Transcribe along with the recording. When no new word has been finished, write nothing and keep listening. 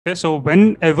Okay, so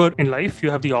whenever in life you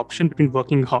have the option between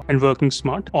working hard and working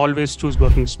smart, always choose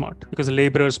working smart, because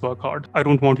laborers work hard. I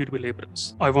don't want you to be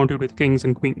laborers. I want you to be kings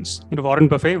and queens. Warren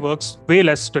Buffett works way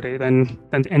less today than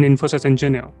an Infosys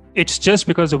engineer. It's just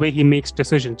because the way he makes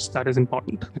decisions that is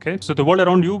important. Okay, so the world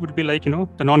around you would be like,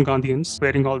 the non-Gandhians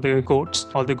wearing all the coats,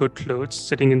 all the good clothes,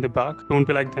 sitting in the back. Don't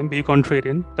be like them. Be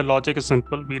contrarian. The logic is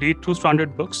simple. We read 2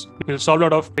 standard books. We will solve a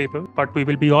lot of paper, but we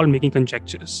will be all making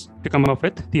conjectures to come up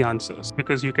with the answers,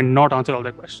 because you cannot answer all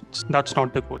the questions. That's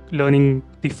not the goal. Learning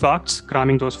the facts,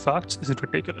 cramming those facts is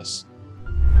ridiculous.